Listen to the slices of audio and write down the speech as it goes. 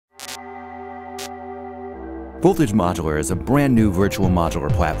Voltage Modular is a brand new virtual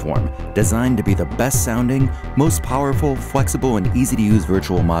modular platform designed to be the best sounding, most powerful, flexible, and easy to use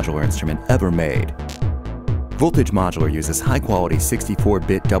virtual modular instrument ever made. Voltage Modular uses high-quality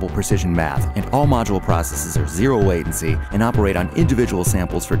 64-bit double precision math, and all module processes are zero latency and operate on individual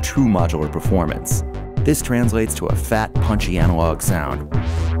samples for true modular performance. This translates to a fat, punchy analog sound,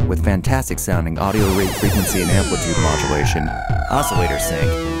 with fantastic sounding audio rate, frequency, and amplitude modulation, oscillator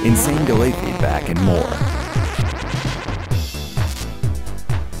sync, insane delay feedback, and more.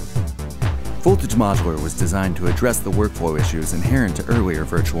 Voltage Modular was designed to address the workflow issues inherent to earlier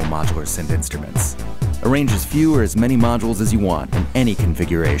virtual modular synth instruments. Arrange as few or as many modules as you want in any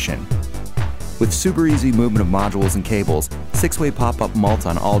configuration. With super easy movement of modules and cables, 6-way pop-up mult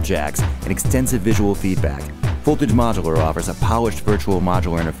on all jacks, and extensive visual feedback, Voltage Modular offers a polished virtual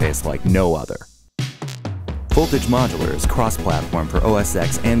modular interface like no other. Voltage Modular is cross-platform for OS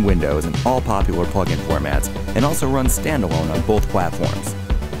X and Windows in all popular plugin formats, and also runs standalone on both platforms.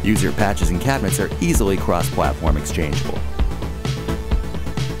 User patches and cabinets are easily cross-platform exchangeable.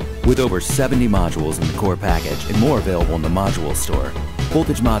 With over 70 modules in the core package and more available in the module store,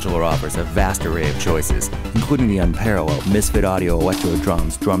 Voltage Modular offers a vast array of choices, including the unparalleled Misfit Audio Electro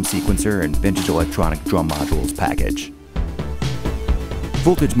Drums drum sequencer and vintage electronic drum modules package.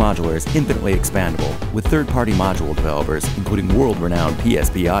 Voltage Modular is infinitely expandable, with third-party module developers, including world-renowned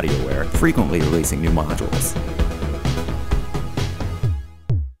PSP Audioware, frequently releasing new modules.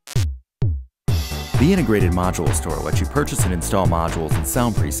 The integrated module store lets you purchase and install modules and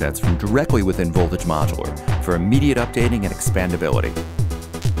sound presets from directly within Voltage Modular for immediate updating and expandability.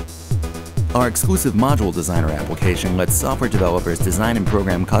 Our exclusive Module Designer application lets software developers design and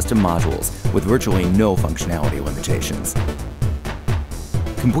program custom modules with virtually no functionality limitations.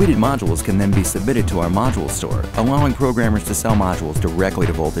 Completed modules can then be submitted to our module store, allowing programmers to sell modules directly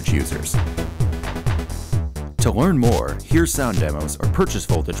to Voltage users. To learn more, hear sound demos, or purchase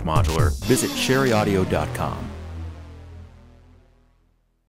Voltage Modular, visit sherryaudio.com.